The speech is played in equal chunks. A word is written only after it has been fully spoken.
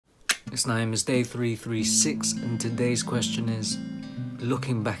It's Naim, it's day 336, and today's question is,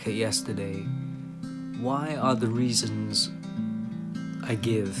 looking back at yesterday, why are the reasons I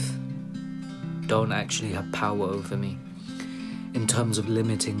give don't actually have power over me in terms of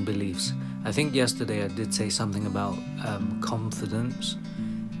limiting beliefs? I think yesterday I did say something about confidence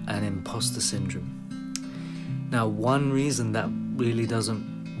and imposter syndrome. Now, one reason that really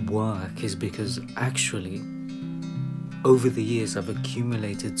doesn't work is because actually, over the years, I've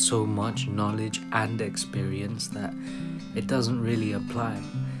accumulated so much knowledge and experience that it doesn't really apply.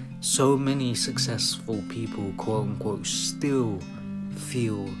 So many successful people, quote unquote, still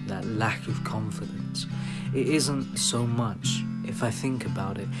feel that lack of confidence. It isn't so much, if I think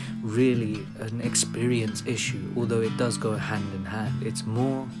about it, really an experience issue, although it does go hand in hand. It's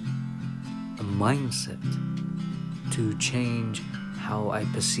more a mindset to change how I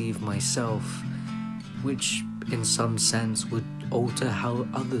perceive myself, which in some sense would alter how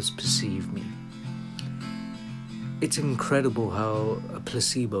others perceive me. It's incredible how a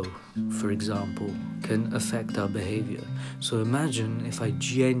placebo, for example, can affect our behavior. So imagine if I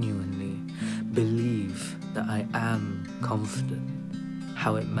genuinely believe that I am confident,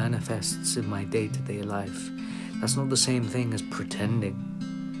 how it manifests in my day-to-day life. That's not the same thing as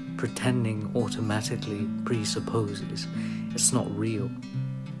pretending. Pretending automatically presupposes it's not real.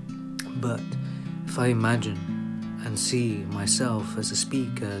 But if I imagine and see myself as a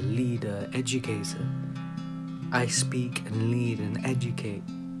speaker, leader, educator, I speak and lead and educate.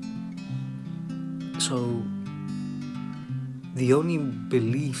 So the only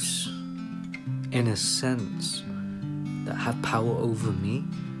beliefs, in a sense, that have power over me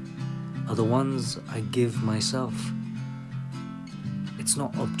are the ones I give myself. It's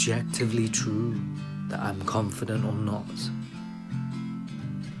not objectively true that I'm confident or not.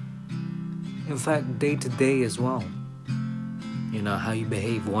 In fact, day to day as well, how you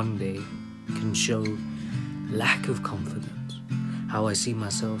behave one day can show lack of confidence. How I see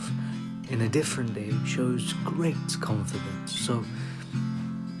myself in a different day shows great confidence. So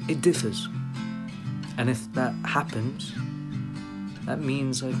it differs. And if that happens, that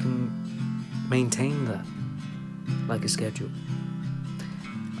means I can maintain that like a schedule.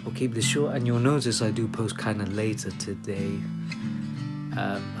 I'll keep this short, and you'll notice I do post kind of later today.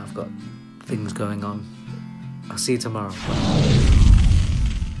 I've got things going on. I'll see you tomorrow. Bye.